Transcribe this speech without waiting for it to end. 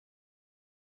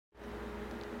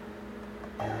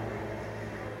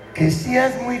Que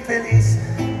seas muy feliz,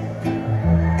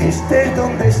 estés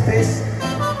donde estés,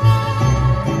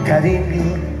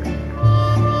 cariño.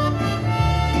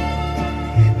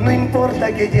 No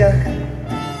importa que ya.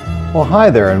 Well, hi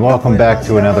there, and welcome back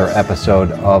to another episode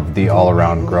of the All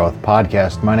Around Growth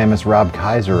Podcast. My name is Rob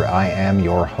Kaiser. I am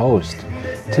your host.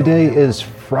 Today is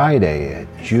Friday,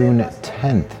 June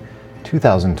 10th,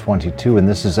 2022, and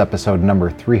this is episode number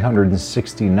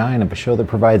 369 of a show that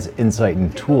provides insight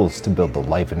and tools to build the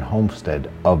life and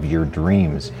homestead of your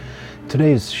dreams.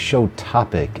 Today's show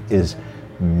topic is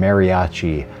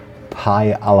mariachi,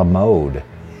 pie a la mode,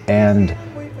 and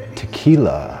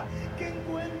tequila.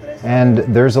 And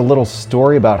there's a little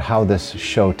story about how this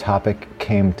show topic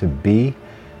came to be,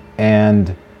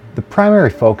 and the primary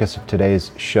focus of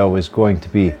today's show is going to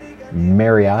be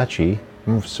mariachi.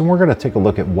 So we're going to take a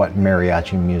look at what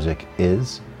mariachi music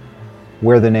is,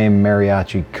 where the name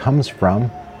mariachi comes from,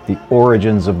 the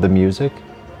origins of the music,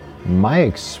 my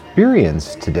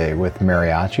experience today with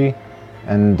mariachi,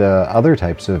 and other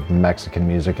types of Mexican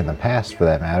music in the past for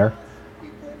that matter,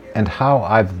 and how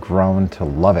I've grown to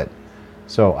love it.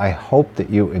 So I hope that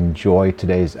you enjoy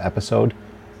today's episode.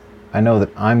 I know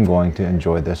that I'm going to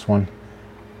enjoy this one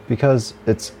because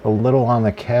it's a little on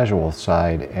the casual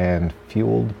side and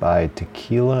fueled by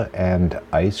tequila and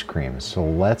ice cream. So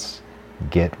let's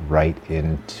get right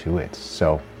into it.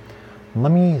 So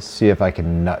let me see if I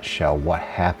can nutshell what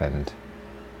happened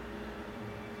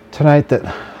tonight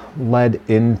that led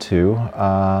into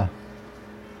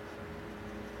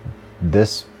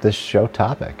this show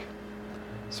topic.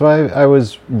 So I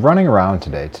was running around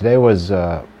today. Today was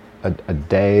a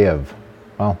day of,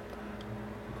 well,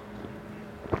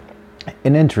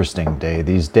 an interesting day.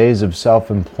 These days of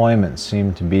self-employment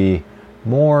seem to be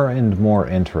more and more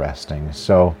interesting.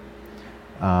 So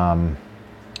on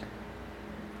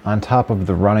top of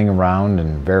the running around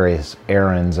and various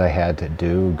errands I had to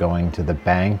do, going to the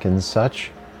bank and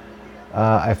such,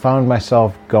 I found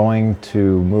myself going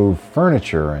to move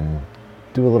furniture and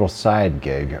do a little side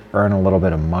gig, earn a little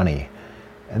bit of money,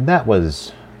 and that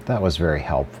was very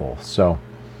helpful. So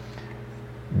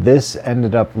this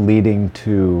ended up leading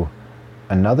to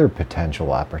another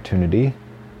potential opportunity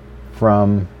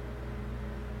from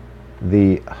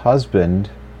the husband,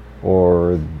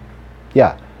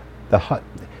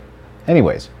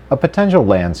 anyways, a potential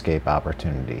landscape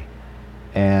opportunity.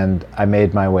 And I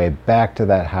made my way back to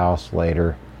that house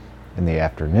later in the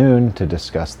afternoon to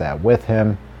discuss that with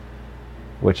him,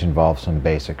 which involves some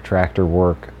basic tractor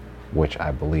work, which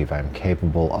I believe I'm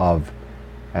capable of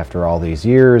after all these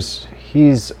years.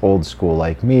 He's old school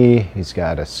like me. He's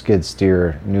got a skid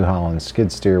steer, New Holland skid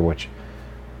steer, which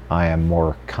I am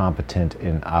more competent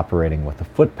in operating with the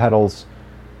foot pedals,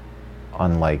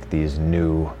 unlike these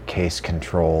new case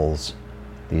controls,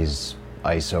 these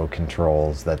ISO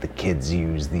controls that the kids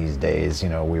use these days. You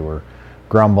know, we were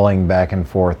grumbling back and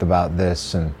forth about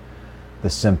this and the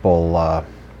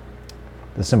simple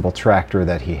tractor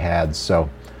that he had. So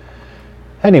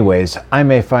anyways, I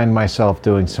may find myself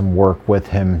doing some work with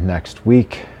him next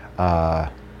week.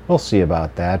 We'll see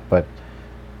about that. But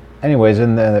anyways,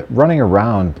 in the running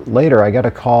around later, I got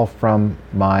a call from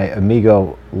my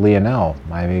amigo Lionel,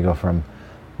 my amigo from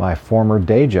my former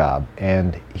day job,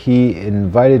 and he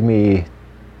invited me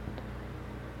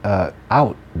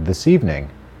out this evening.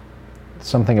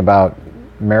 Something about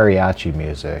mariachi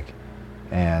music,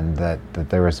 and that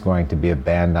there was going to be a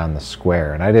band on the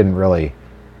square. And I didn't really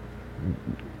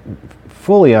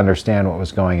fully understand what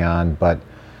was going on, but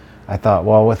I thought,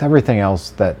 well, with everything else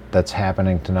that's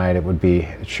happening tonight,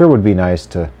 it sure would be nice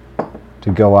to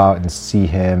go out and see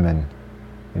him and,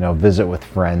 you know, visit with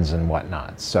friends and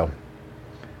whatnot. So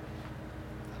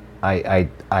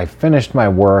I finished my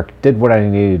work, did what I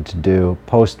needed to do,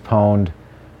 postponed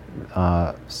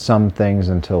some things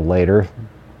until later,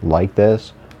 like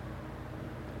this.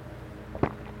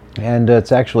 And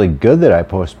it's actually good that I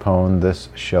postponed this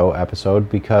show episode,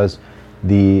 because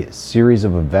the series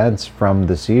of events from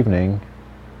this evening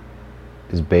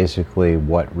is basically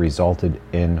what resulted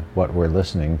in what we're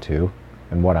listening to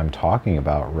and what I'm talking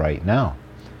about right now.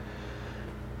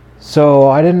 So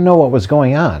I didn't know what was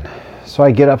going on. So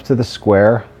I get up to the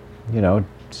square, you know,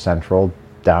 central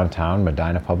downtown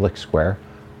Medina Public Square,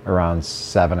 around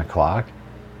 7 o'clock,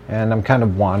 and I'm kind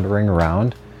of wandering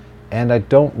around, and I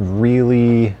don't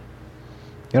really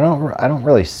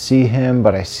see him,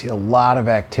 but I see a lot of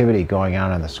activity going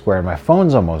on the square. My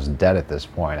phone's almost dead at this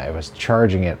point. I was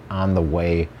charging it on the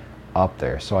way up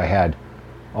there, so I had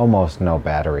almost no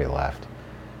battery left.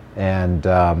 And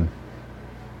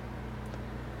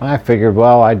I figured,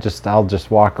 well, I'll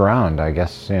just walk around. I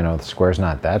guess, you know, the square's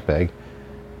not that big.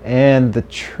 And the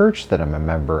church that I'm a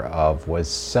member of was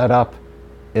set up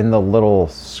in the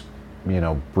little,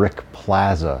 brick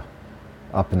plaza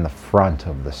up in the front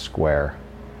of the square,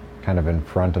 kind of in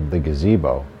front of the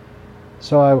gazebo.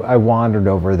 So I wandered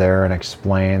over there and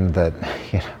explained that,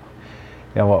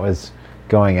 what was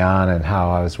going on and how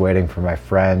I was waiting for my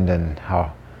friend and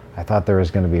how I thought there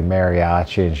was going to be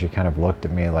mariachi. And she kind of looked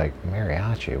at me like,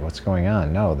 mariachi, what's going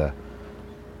on? No, the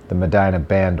Medina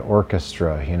Band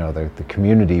Orchestra, the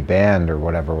community band or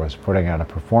whatever was putting on a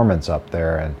performance up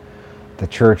there, and the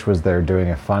church was there doing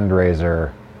a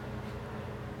fundraiser,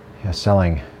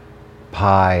 selling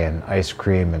pie and ice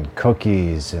cream and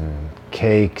cookies and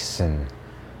cakes and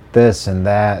this and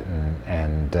that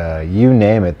and you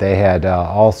name it. They had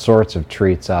all sorts of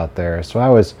treats out there. So I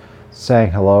was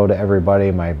saying hello to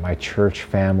everybody, my church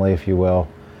family, if you will,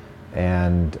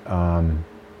 and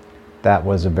that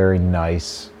was a very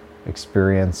nice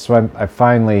experience. So I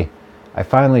finally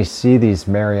see these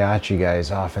mariachi guys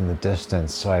off in the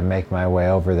distance, so I make my way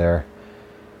over there,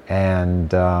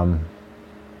 and I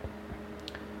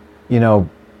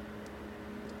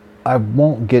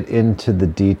won't get into the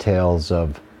details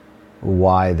of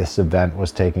why this event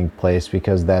was taking place,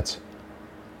 because that's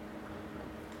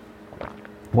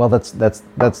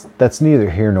neither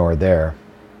here nor there.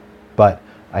 But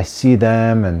I see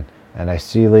them and I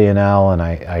see Lionel, and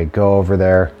I go over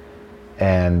there,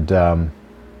 and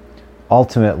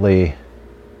ultimately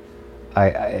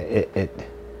I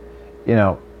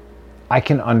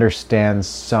can understand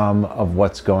some of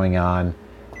what's going on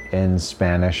in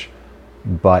Spanish,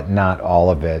 but not all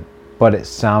of it. But it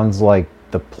sounds like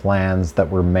the plans that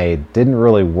were made didn't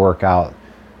really work out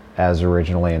as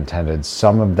originally intended.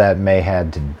 Some of that may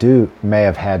have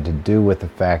had to do with the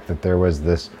fact that there was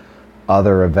this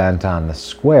other event on the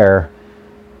square,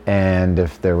 and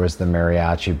if there was the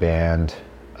mariachi band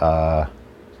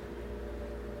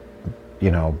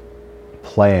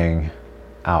playing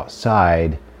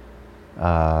outside,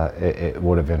 it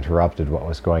would have interrupted what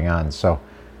was going on. So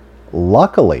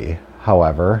luckily,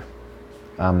 however,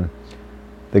 the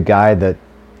guy that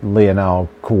Lionel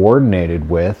coordinated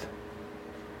with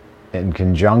in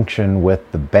conjunction with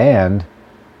the band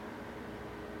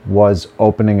was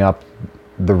opening up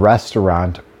the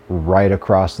restaurant right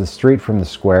across the street from the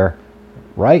square,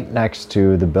 right next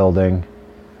to the building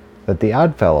that the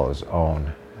Oddfellows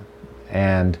own.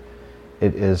 And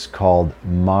it is called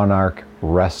Monarch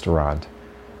Restaurant.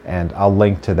 And I'll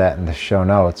link to that in the show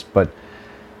notes. But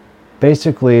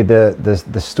basically, the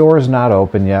store's not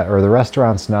open yet, or the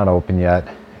restaurant's not open yet,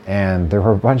 and there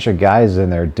were a bunch of guys in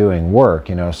there doing work,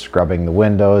 scrubbing the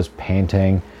windows,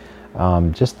 painting,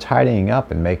 just tidying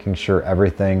up and making sure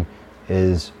everything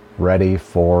is ready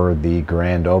for the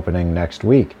grand opening next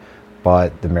week.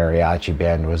 But the mariachi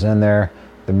band was in there,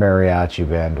 the mariachi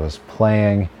band was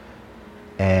playing,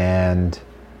 and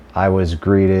I was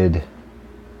greeted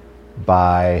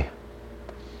by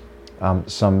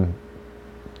some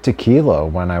tequila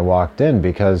when I walked in,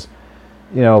 because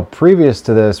previous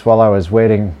to this, while I was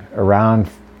waiting around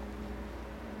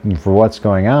for what's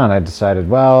going on, I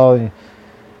decided, I'm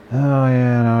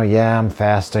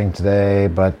fasting today,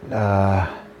 but I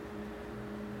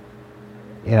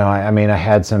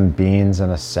had some beans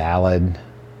and a salad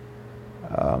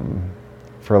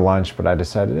for lunch, but I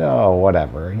decided,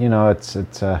 whatever,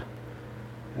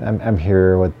 I'm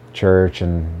here with church,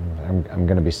 and I'm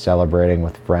going to be celebrating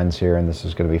with friends here, and this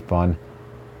is going to be fun.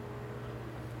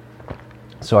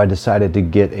 So I decided to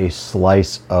get a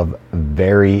slice of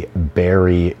very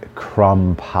berry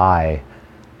crumb pie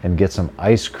and get some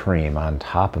ice cream on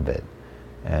top of it,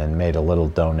 and made a little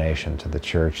donation to the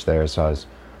church there. So I was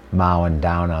mowing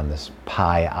down on this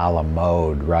pie a la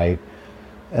mode, right?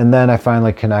 And then I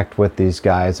finally connect with these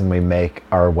guys, and we make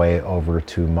our way over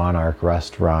to Monarch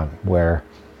Restaurant, where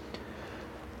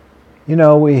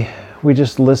we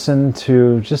just listen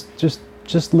to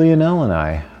just Lionel and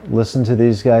I listen to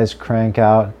these guys crank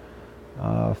out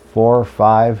 4 or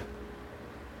 5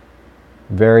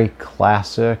 very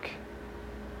classic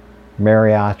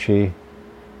mariachi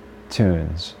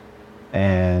tunes,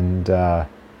 and it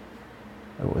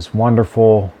was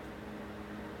wonderful.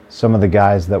 Some of the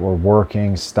guys that were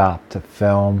working stopped to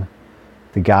film.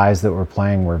 The guys that were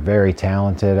playing were very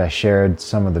talented. I shared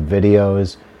some of the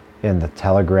videos in the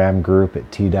Telegram group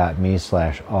at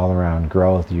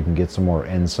t.me/allaroundgrowth. You can get some more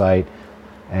insight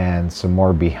and some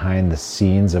more behind the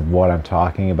scenes of what I'm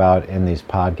talking about in these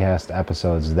podcast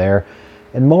episodes there.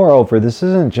 And moreover, this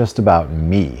isn't just about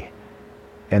me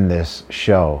in this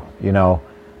show.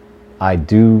 I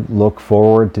do look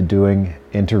forward to doing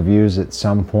interviews at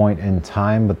some point in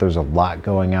time, but there's a lot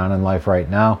going on in life right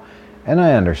now, And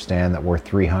I understand that we're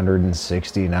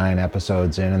 369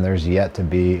 episodes in and there's yet to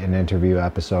be an interview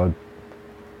episode.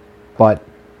 But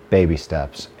baby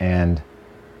steps, and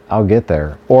I'll get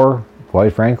there. Or,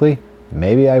 quite frankly,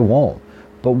 maybe I won't.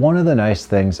 But one of the nice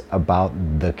things about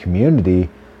the community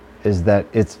is that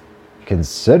it's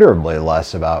considerably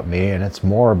less about me and it's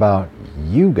more about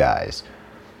you guys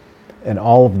and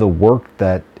all of the work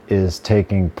that is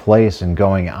taking place and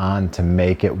going on to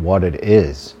make it what it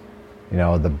is. You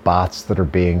know, the bots that are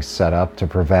being set up to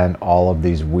prevent all of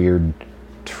these weird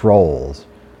trolls.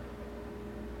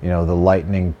 You know, the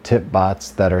lightning tip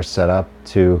bots that are set up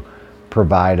to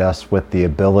provide us with the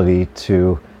ability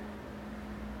to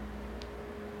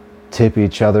tip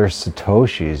each other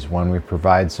satoshis when we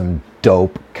provide some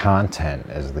dope content,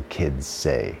 as the kids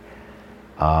say.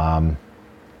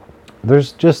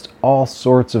 There's just all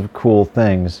sorts of cool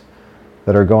things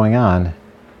that are going on.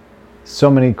 So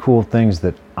many cool things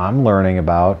that I'm learning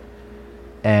about,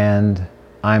 and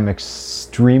I'm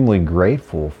extremely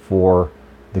grateful for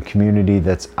the community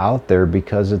that's out there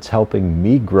because it's helping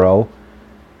me grow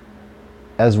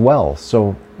as well.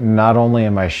 So not only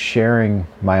am I sharing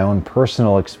my own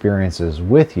personal experiences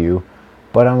with you,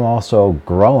 but I'm also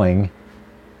growing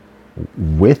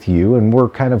with you, and we're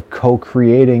kind of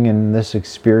co-creating in this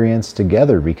experience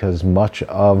together, because much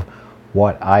of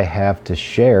what I have to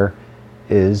share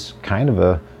is kind of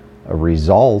a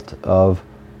result of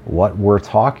what we're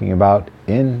talking about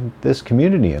in this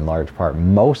community in large part,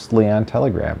 mostly on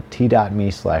Telegram,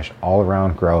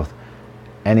 t.me/allaroundgrowth.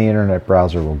 Any internet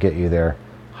browser will get you there.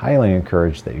 Highly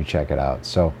encourage that you check it out.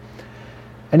 So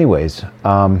anyways,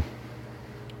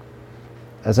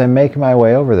 as I make my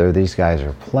way over there, these guys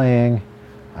are playing.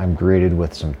 I'm greeted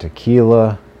with some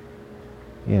tequila.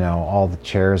 You know, all the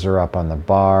chairs are up on the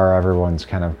bar. Everyone's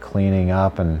kind of cleaning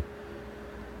up, and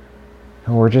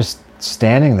we're just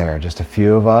standing there, just a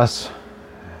few of us,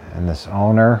 and this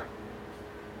owner,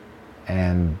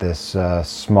 and this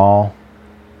small,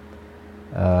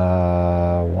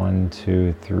 1,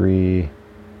 2, 3,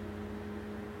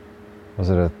 was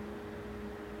it a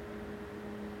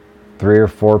 3 or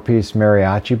 4 piece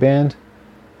mariachi band?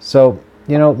 So,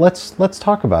 you know, let's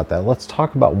talk about that. Let's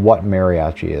talk about what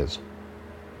mariachi is,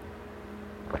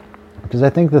 because I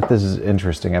think that this is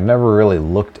interesting. I've never really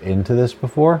looked into this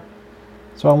before,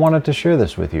 so I wanted to share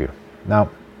this with you. Now,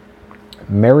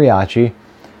 mariachi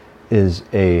is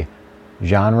a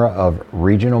genre of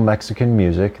regional Mexican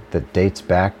music that dates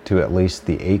back to at least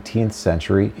the 18th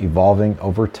century, evolving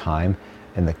over time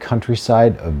in the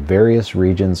countryside of various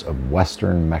regions of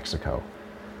western Mexico.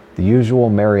 The usual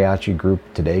mariachi group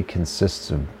today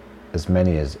consists of as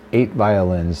many as 8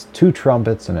 violins, 2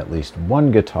 trumpets, and at least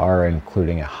 1 guitar,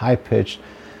 including a high-pitched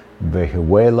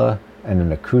vihuela and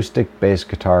an acoustic bass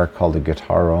guitar called a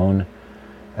guitarrón,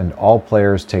 and all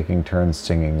players taking turns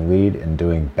singing lead and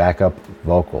doing backup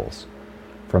vocals.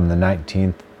 From the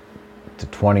 19th to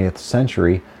 20th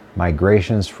century,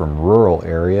 migrations from rural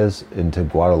areas into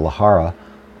Guadalajara,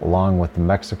 along with the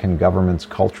Mexican government's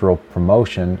cultural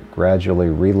promotion, gradually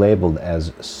relabeled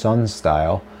as Son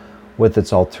style, with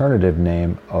its alternative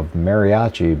name of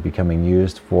mariachi becoming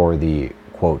used for the,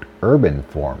 quote, urban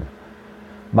form.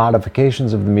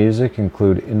 Modifications of the music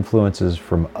include influences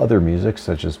from other music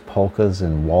such as polkas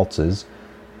and waltzes,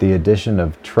 the addition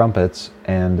of trumpets,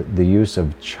 and the use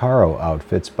of charro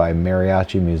outfits by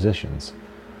mariachi musicians.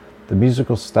 The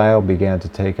musical style began to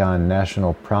take on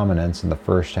national prominence in the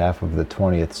first half of the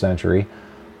 20th century,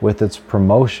 with its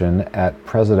promotion at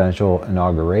presidential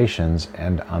inaugurations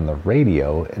and on the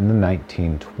radio in the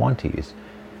 1920s.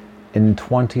 In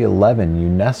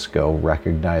 2011, UNESCO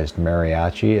recognized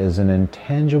mariachi as an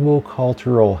intangible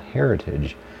cultural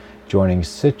heritage, joining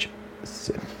 6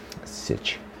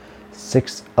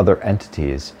 other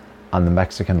entities on the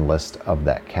Mexican list of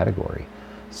that category.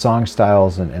 Song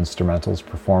styles and instrumentals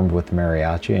performed with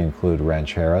mariachi include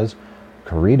rancheras,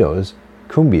 corridos,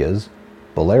 cumbias,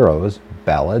 boleros,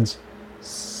 ballads,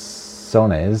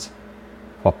 sones,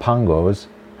 huapangos,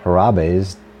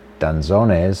 jarabes,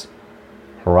 danzones,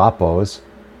 jarapos,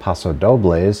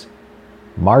 pasodobles,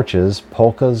 marches,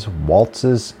 polkas,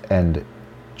 waltzes, and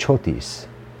chotis.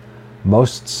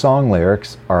 Most song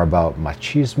lyrics are about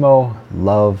machismo,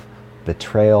 love,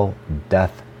 betrayal,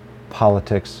 death,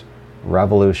 politics,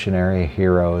 revolutionary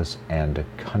heroes, and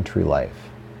country life.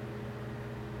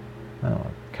 Well,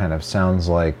 it kind of sounds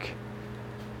like,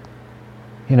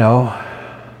 you know,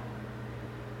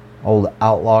 old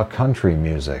outlaw country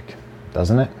music,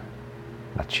 doesn't it?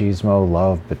 Machismo,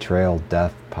 love, betrayal,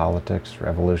 death, politics,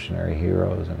 revolutionary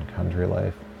heroes, and country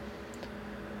life.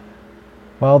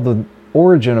 Well, the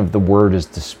origin of the word is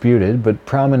disputed, but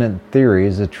prominent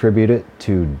theories attribute it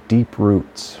to deep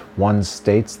roots. One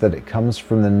states that it comes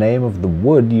from the name of the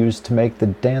wood used to make the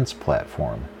dance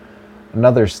platform.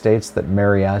 Another states that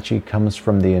mariachi comes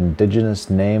from the indigenous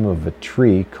name of a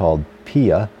tree called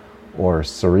pia or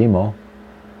sarimo.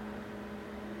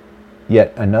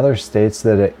 Yet another states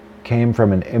that it came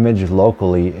from an image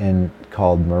locally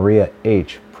called Maria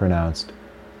H, pronounced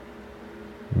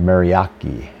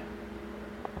mariachi.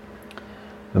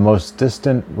 The most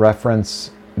distant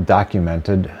reference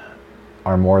documented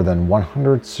are more than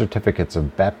 100 certificates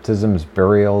of baptisms,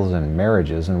 burials, and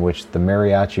marriages in which the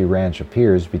mariachi ranch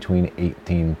appears between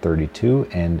 1832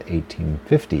 and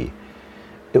 1850.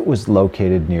 It was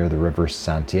located near the river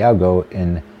Santiago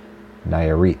in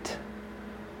Nayarit.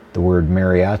 The word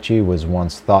mariachi was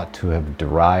once thought to have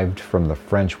derived from the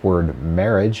French word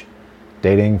marriage,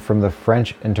 dating from the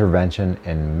French intervention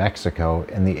in Mexico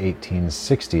in the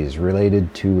 1860s,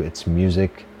 related to its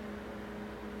music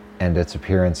and its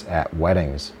appearance at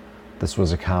weddings. This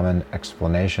was a common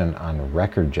explanation on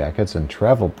record jackets and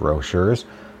travel brochures,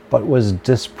 but was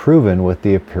disproven with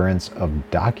the appearance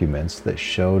of documents that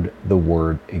showed the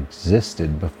word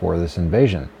existed before this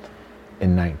invasion.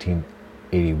 In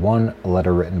 1981, a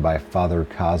letter written by Father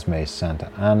Cosme Santa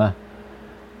Anna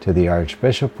to the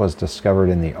Archbishop was discovered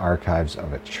in the archives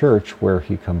of a church, where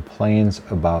he complains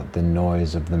about the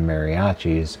noise of the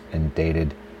mariachis, and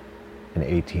dated in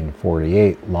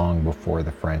 1848, long before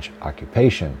the French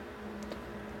occupation.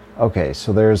 Okay,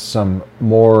 so there's some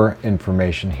more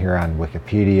information here on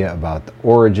Wikipedia about the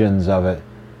origins of it,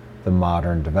 the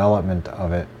modern development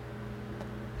of it,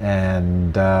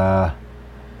 and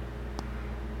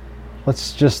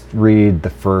let's just read the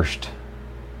first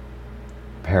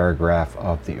paragraph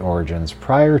of the origins.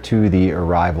 Prior to the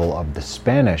arrival of the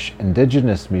Spanish,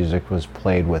 indigenous music was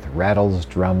played with rattles,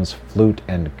 drums, flute,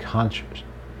 and conch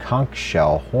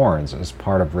shell horns as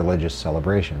part of religious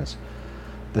celebrations.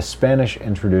 The Spanish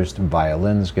introduced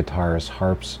violins, guitars,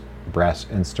 harps, brass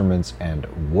instruments, and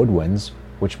woodwinds,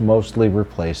 which mostly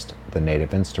replaced the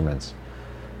native instruments.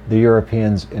 The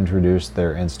Europeans introduced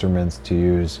their instruments to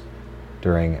use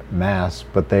during Mass,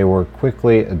 but they were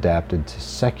quickly adapted to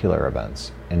secular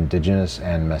events. Indigenous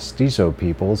and mestizo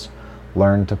peoples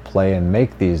learned to play and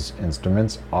make these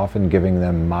instruments, often giving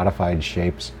them modified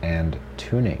shapes and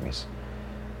tunings.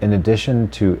 In addition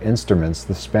to instruments,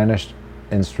 the Spanish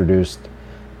introduced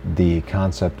the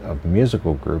concept of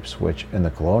musical groups, which in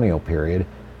the colonial period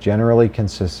generally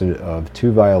consisted of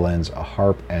 2 violins, a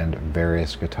harp, and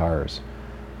various guitars.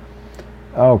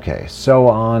 Okay, so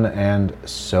on and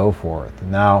so forth.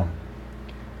 Now,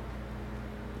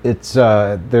 it's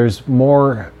there's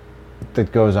more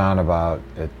that goes on about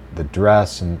it, the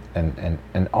dress, and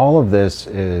all of this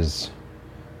is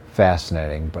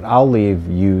fascinating, but I'll leave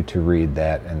you to read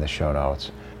that in the show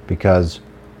notes, because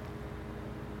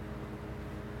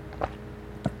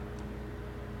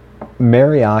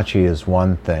mariachi is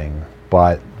one thing,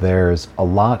 but there's a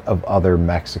lot of other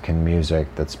Mexican music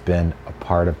that's been a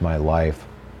part of my life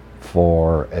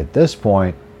for, at this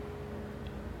point,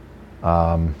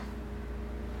 20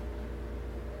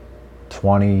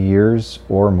 years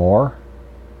or more.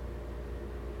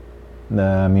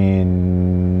 I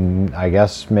mean, I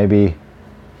guess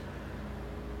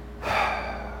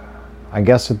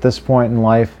at this point in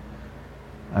life,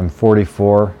 I'm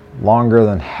 44. Longer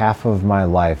than half of my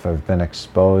life I've been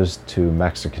exposed to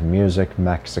Mexican music,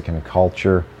 Mexican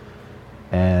culture,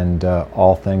 and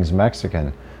all things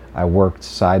Mexican. I worked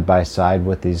side by side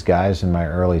with these guys in my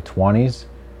early 20s,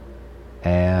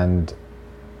 and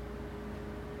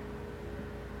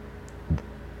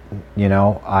you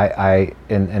know, I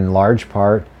in large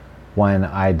part, when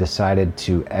I decided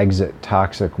to exit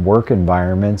toxic work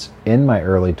environments in my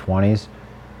early 20s,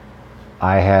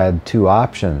 I had 2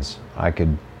 options. I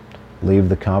could leave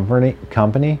the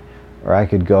company, or I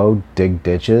could go dig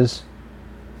ditches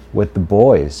with the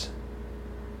boys.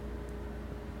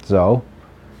 So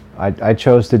I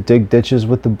chose to dig ditches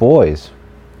with the boys,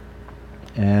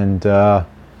 and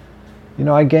you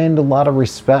know, I gained a lot of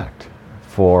respect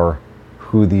for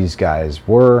who these guys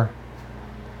were,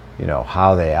 you know,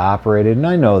 how they operated. And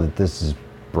I know that this is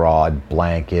broad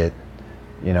blanket,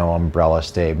 you know, umbrella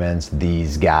statements,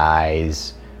 these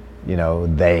guys, you know,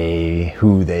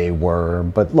 who they were.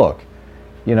 But look,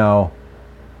 you know,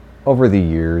 over the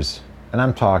years, and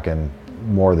I'm talking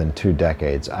more than 2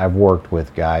 decades, I've worked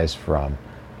with guys from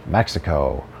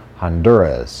Mexico,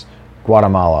 Honduras,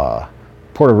 Guatemala,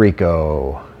 Puerto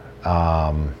Rico,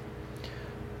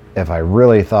 if I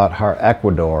really thought hard,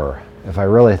 Ecuador. If I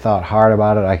really thought hard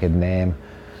about it, I could name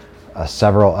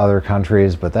several other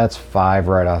countries, but that's 5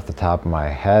 right off the top of my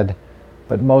head.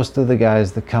 But most of the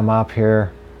guys that come up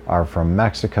here are from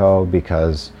Mexico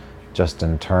because just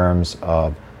in terms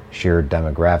of sheer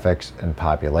demographics and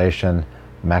population,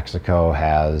 Mexico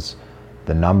has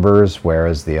the numbers,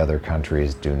 whereas the other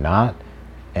countries do not.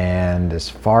 And as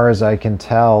far as I can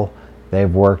tell,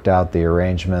 they've worked out the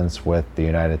arrangements with the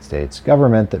United States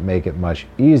government that make it much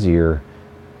easier,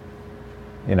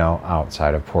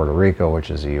 outside of Puerto Rico, which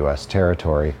is a U.S.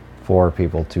 territory, for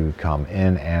people to come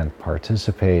in and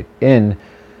participate in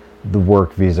the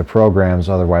work visa programs,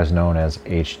 otherwise known as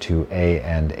H-2A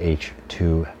and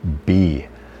H-2B.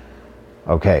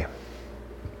 Okay.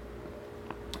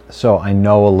 So I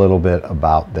know a little bit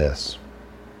about this.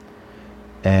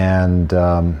 And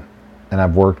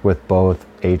I've worked with both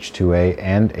H-2A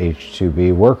and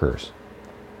H-2B workers.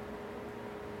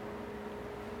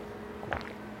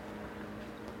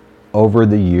 Over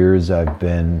the years, I've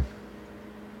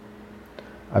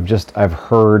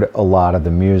heard a lot of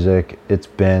the music. It's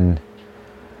been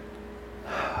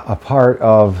a part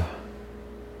of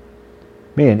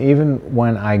me. And even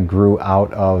when I grew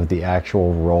out of the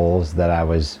actual roles that I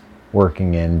was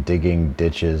working in, digging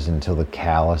ditches until the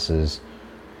calluses,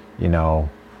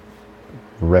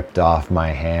 ripped off my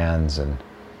hands, and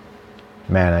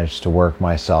managed to work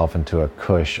myself into a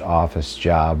cush office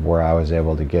job where I was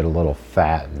able to get a little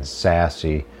fat and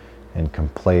sassy and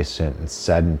complacent and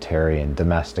sedentary and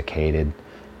domesticated.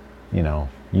 You know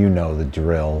the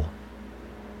drill.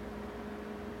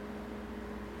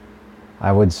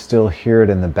 I would still hear it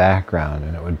in the background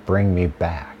and it would bring me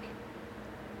back.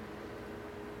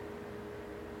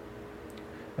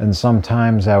 And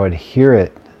sometimes I would hear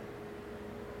it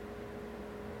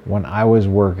when I was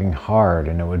working hard,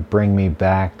 and it would bring me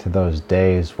back to those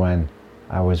days when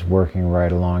I was working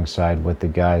right alongside with the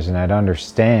guys, and I'd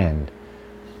understand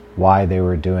why they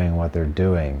were doing what they're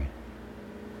doing.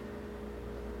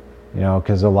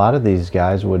 Because a lot of these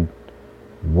guys would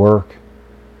work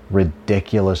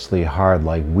ridiculously hard,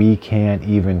 like we can't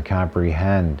even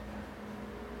comprehend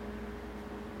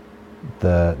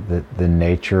the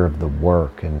nature of the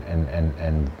work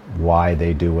and why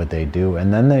they do what they do.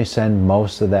 And then they send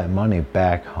most of that money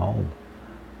back home.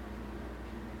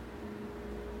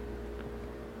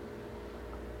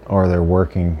 Or they're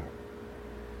working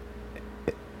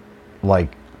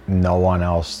like no one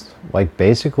else,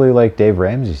 basically like Dave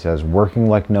Ramsey says, working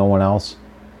like no one else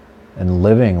and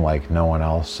living like no one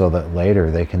else, so that later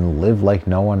they can live like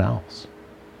no one else.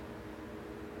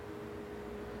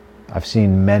 I've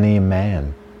seen many a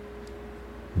man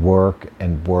work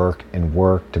and work and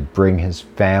work to bring his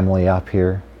family up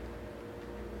here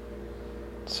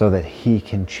so that he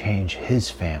can change his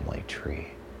family tree.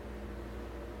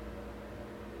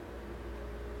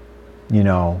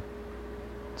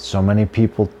 So many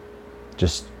people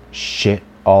just shit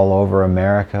all over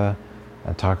America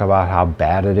and talk about how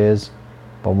bad it is.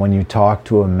 But when you talk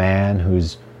to a man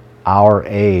who's our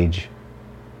age,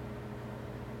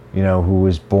 who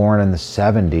was born in the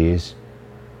 70s,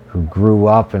 who grew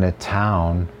up in a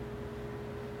town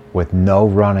with no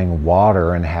running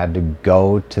water and had to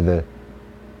go to the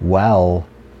well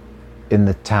in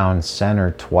the town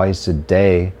center twice a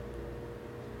day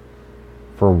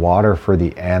for water for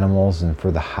the animals and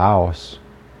for the house,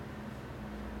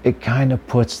 it kind of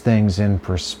puts things in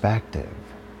perspective.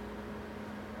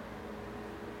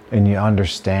 And you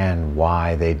understand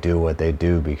why they do what they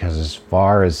do, because as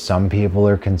far as some people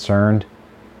are concerned,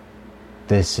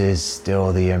 this is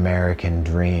still the American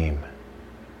dream.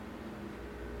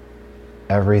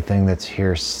 Everything that's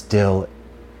here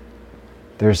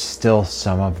there's still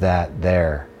some of that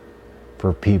there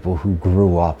for people who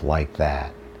grew up like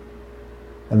that.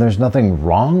 And there's nothing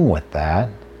wrong with that.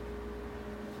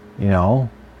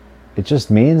 It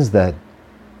just means that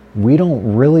we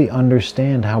don't really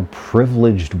understand how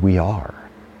privileged we are.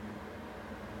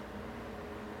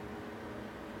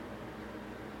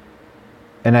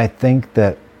 And I think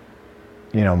that,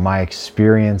 my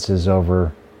experiences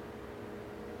over,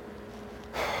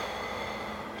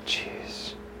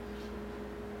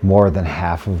 more than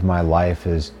half of my life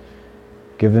has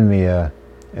given me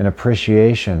an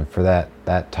appreciation for that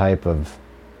type of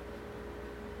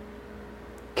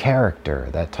character,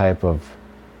 that type of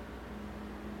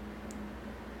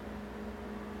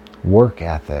work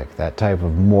ethic, that type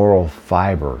of moral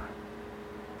fiber.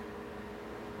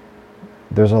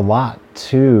 There's a lot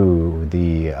to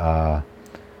the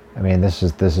this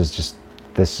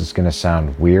is going to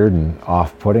sound weird and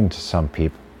off-putting to some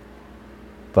people,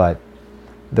 but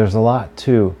there's a lot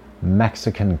to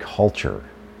Mexican culture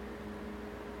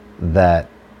that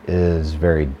is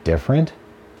very different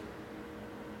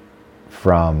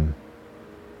from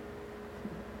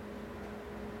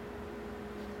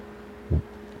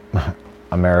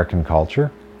American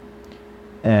culture.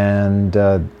 And,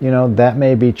 that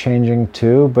may be changing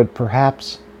too, but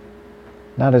perhaps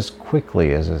not as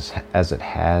quickly as it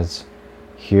has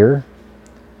here.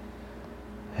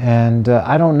 And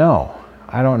I don't know.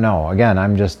 Again,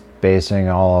 I'm just basing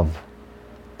all of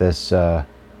this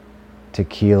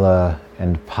tequila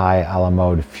and pie a la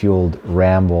mode fueled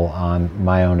ramble on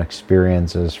my own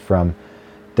experiences from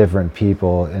different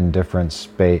people in different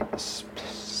states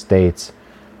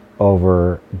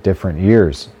over different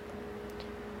years.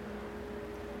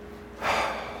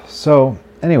 So,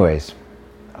 anyways,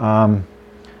 I'm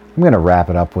going to wrap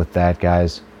it up with that,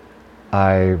 guys.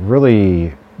 I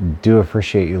really do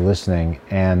appreciate you listening,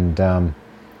 and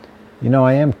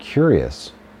I am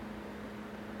curious.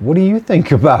 What do you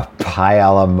think about pie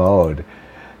a la mode?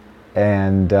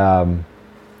 And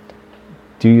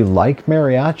do you like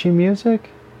mariachi music?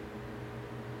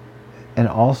 And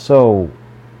also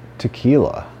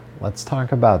tequila. Let's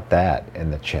talk about that in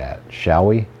the chat, shall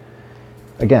we?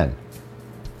 Again,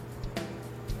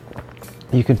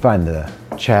 you can find the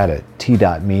chat at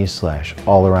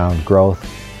t.me/allaroundgrowth.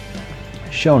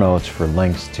 Show notes for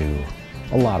links to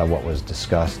a lot of what was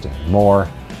discussed and more.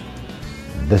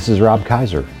 This is Rob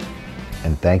Kaiser,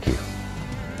 and thank you.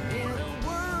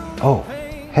 Oh,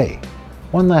 hey,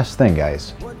 one last thing,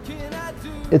 guys.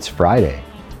 It's Friday.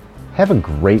 Have a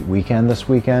great weekend this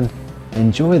weekend.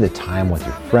 Enjoy the time with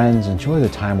your friends. Enjoy the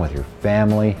time with your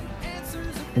family.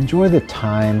 Enjoy the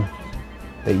time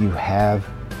that you have,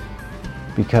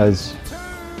 because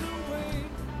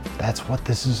that's what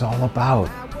this is all about.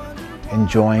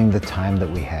 Enjoying the time that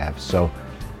we have. So,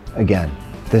 again,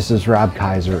 this is Rob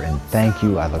Kaiser, and thank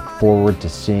you. I look forward to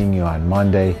seeing you on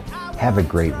Monday. Have a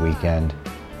great weekend,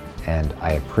 and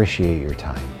I appreciate your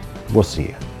time. We'll see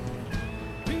you.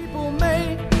 People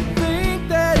may think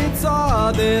that it's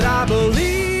odd that I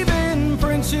believe in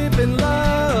friendship and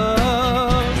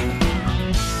love.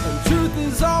 And truth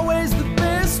is always the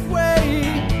best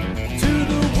way to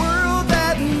the world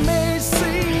that may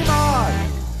seem odd.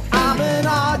 I'm an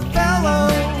odd fellow.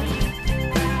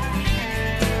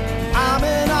 I'm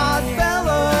an odd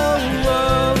fellow.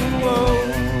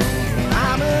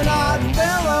 I'm an odd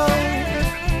fellow.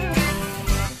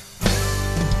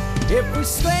 If we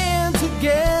stand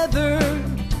together,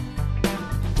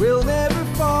 we'll never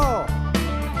fall.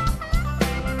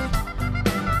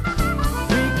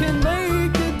 We can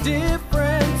make a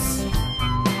difference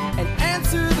and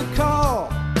answer the call.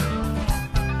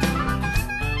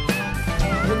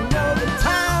 You know the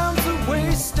times are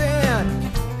wasting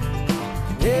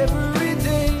every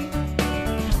day,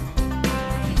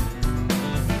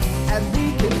 and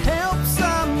we can help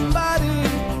somebody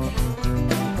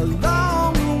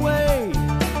along the way.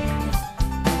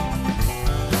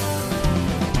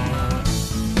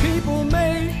 People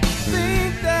may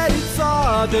think that it's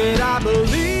odd that I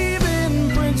believe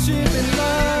in friendship and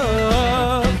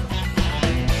love.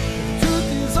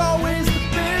 Truth is always the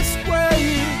best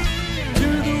way to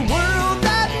the world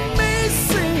that may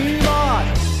seem odd.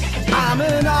 I'm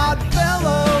an odd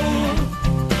fellow.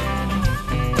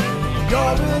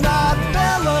 You're an odd fellow.